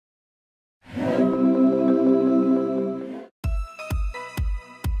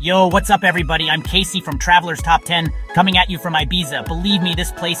Yo, what's up everybody? I'm Casey from Traveler's Top 10, coming at you from Ibiza. Believe me,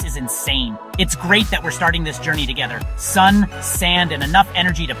 this place is insane. It's great that we're starting this journey together. Sun, sand, and enough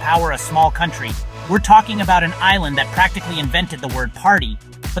energy to power a small country. We're talking about an island that practically invented the word party,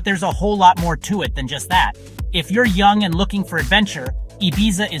 but there's a whole lot more to it than just that. If you're young and looking for adventure,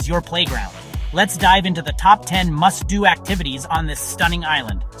 Ibiza is your playground. Let's dive into the top 10 must-do activities on this stunning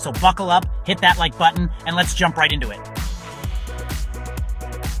island. So buckle up, hit that like button, and let's jump right into it.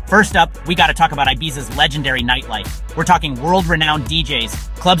 First up, we gotta talk about Ibiza's legendary nightlife. We're talking world-renowned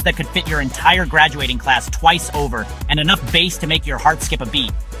DJs, clubs that could fit your entire graduating class twice over, and enough bass to make your heart skip a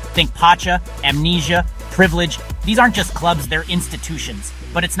beat. Think Pacha, Amnesia, Privilege. These aren't just clubs, they're institutions.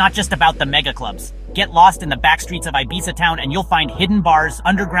 But it's not just about the mega clubs. Get lost in the backstreets of Ibiza town and you'll find hidden bars,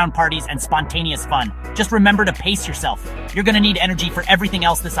 underground parties, and spontaneous fun. Just remember to pace yourself. You're gonna need energy for everything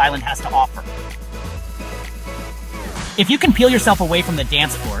else this island has to offer. If you can peel yourself away from the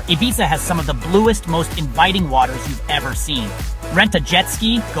dance floor, Ibiza has some of the bluest, most inviting waters you've ever seen. Rent a jet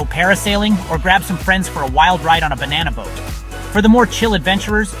ski, go parasailing, or grab some friends for a wild ride on a banana boat. For the more chill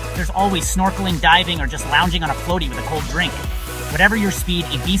adventurers, there's always snorkeling, diving, or just lounging on a floaty with a cold drink. Whatever your speed,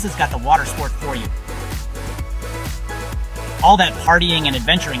 Ibiza's got the water sport for you. All that partying and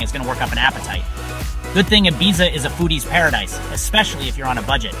adventuring is going to work up an appetite. Good thing Ibiza is a foodie's paradise, especially if you're on a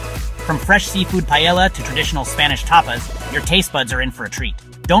budget. From fresh seafood paella to traditional Spanish tapas, your taste buds are in for a treat.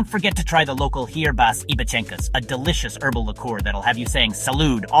 Don't forget to try the local Hierbas Ibicencas, a delicious herbal liqueur that'll have you saying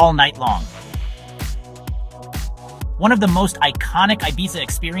salud all night long. One of the most iconic Ibiza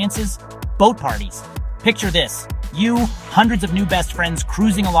experiences? Boat parties. Picture this. You, hundreds of new best friends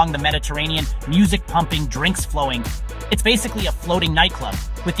cruising along the Mediterranean, music pumping, drinks flowing. It's basically a floating nightclub,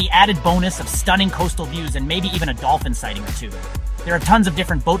 with the added bonus of stunning coastal views and maybe even a dolphin sighting or two. There are tons of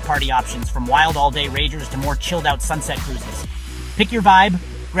different boat party options, from wild all-day ragers to more chilled-out sunset cruises. Pick your vibe,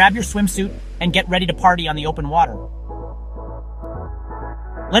 grab your swimsuit, and get ready to party on the open water.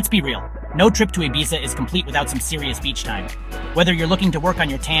 Let's be real, no trip to Ibiza is complete without some serious beach time. Whether you're looking to work on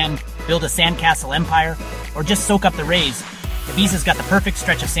your tan, build a sandcastle empire, or just soak up the rays, Ibiza's got the perfect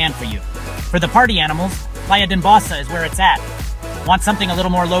stretch of sand for you. For the party animals, Playa d'Embossa is where it's at. Want something a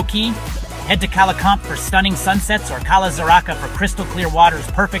little more low-key? Head to Calacamp for stunning sunsets or Cala Zaraka for crystal clear waters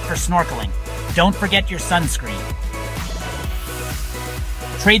perfect for snorkeling. Don't forget your sunscreen.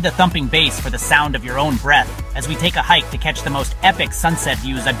 Trade the thumping bass for the sound of your own breath as we take a hike to catch the most epic sunset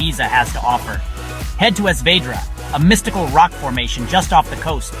views Ibiza has to offer. Head to Esvedra, a mystical rock formation just off the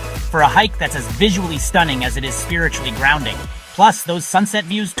coast, for a hike that's as visually stunning as it is spiritually grounding. Plus, those sunset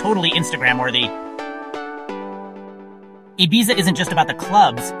views totally Instagram-worthy. Ibiza isn't just about the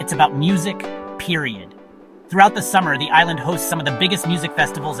clubs, it's about music, period. Throughout the summer, the island hosts some of the biggest music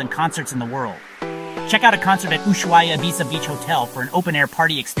festivals and concerts in the world. Check out a concert at Ushuaia Ibiza Beach Hotel for an open-air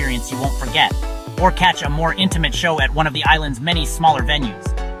party experience you won't forget. Or catch a more intimate show at one of the island's many smaller venues.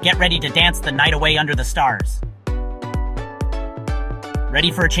 Get ready to dance the night away under the stars. Ready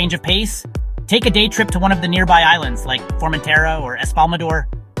for a change of pace? Take a day trip to one of the nearby islands like Formentera or Espalmador.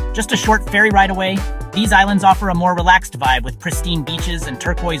 Just a short ferry ride away, these islands offer a more relaxed vibe with pristine beaches and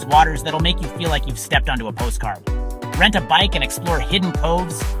turquoise waters that'll make you feel like you've stepped onto a postcard. Rent a bike and explore hidden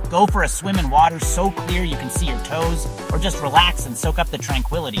coves, go for a swim in water so clear you can see your toes, or just relax and soak up the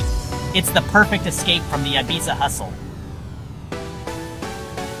tranquility. It's the perfect escape from the Ibiza hustle.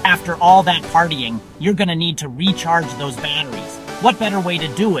 After all that partying, you're gonna need to recharge those batteries. What better way to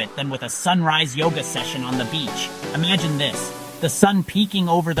do it than with a sunrise yoga session on the beach? Imagine this, the sun peeking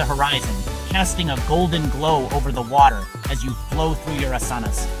over the horizon, casting a golden glow over the water as you flow through your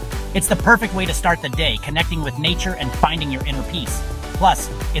asanas. It's the perfect way to start the day, connecting with nature and finding your inner peace. Plus,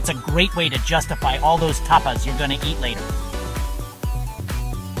 it's a great way to justify all those tapas you're gonna eat later.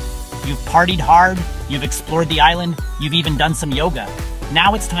 You've partied hard, you've explored the island, you've even done some yoga.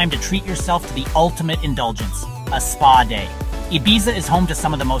 Now it's time to treat yourself to the ultimate indulgence, a spa day. Ibiza is home to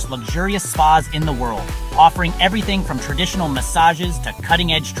some of the most luxurious spas in the world, offering everything from traditional massages to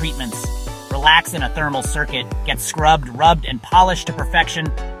cutting-edge treatments. Relax in a thermal circuit, get scrubbed, rubbed, and polished to perfection,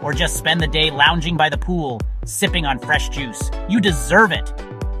 or just spend the day lounging by the pool, sipping on fresh juice. You deserve it!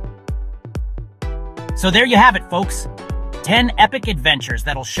 So there you have it, folks. 10 epic adventures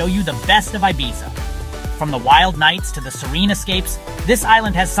that'll show you the best of Ibiza. From the wild nights to the serene escapes, this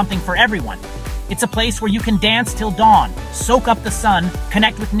island has something for everyone. It's a place where you can dance till dawn, soak up the sun,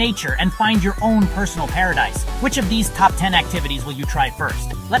 connect with nature, and find your own personal paradise. Which of these top 10 activities will you try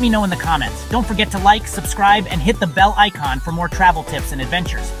first? Let me know in the comments. Don't forget to like, subscribe, and hit the bell icon for more travel tips and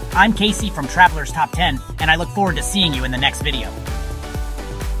adventures. I'm Casey from Traveler's Top 10, and I look forward to seeing you in the next video.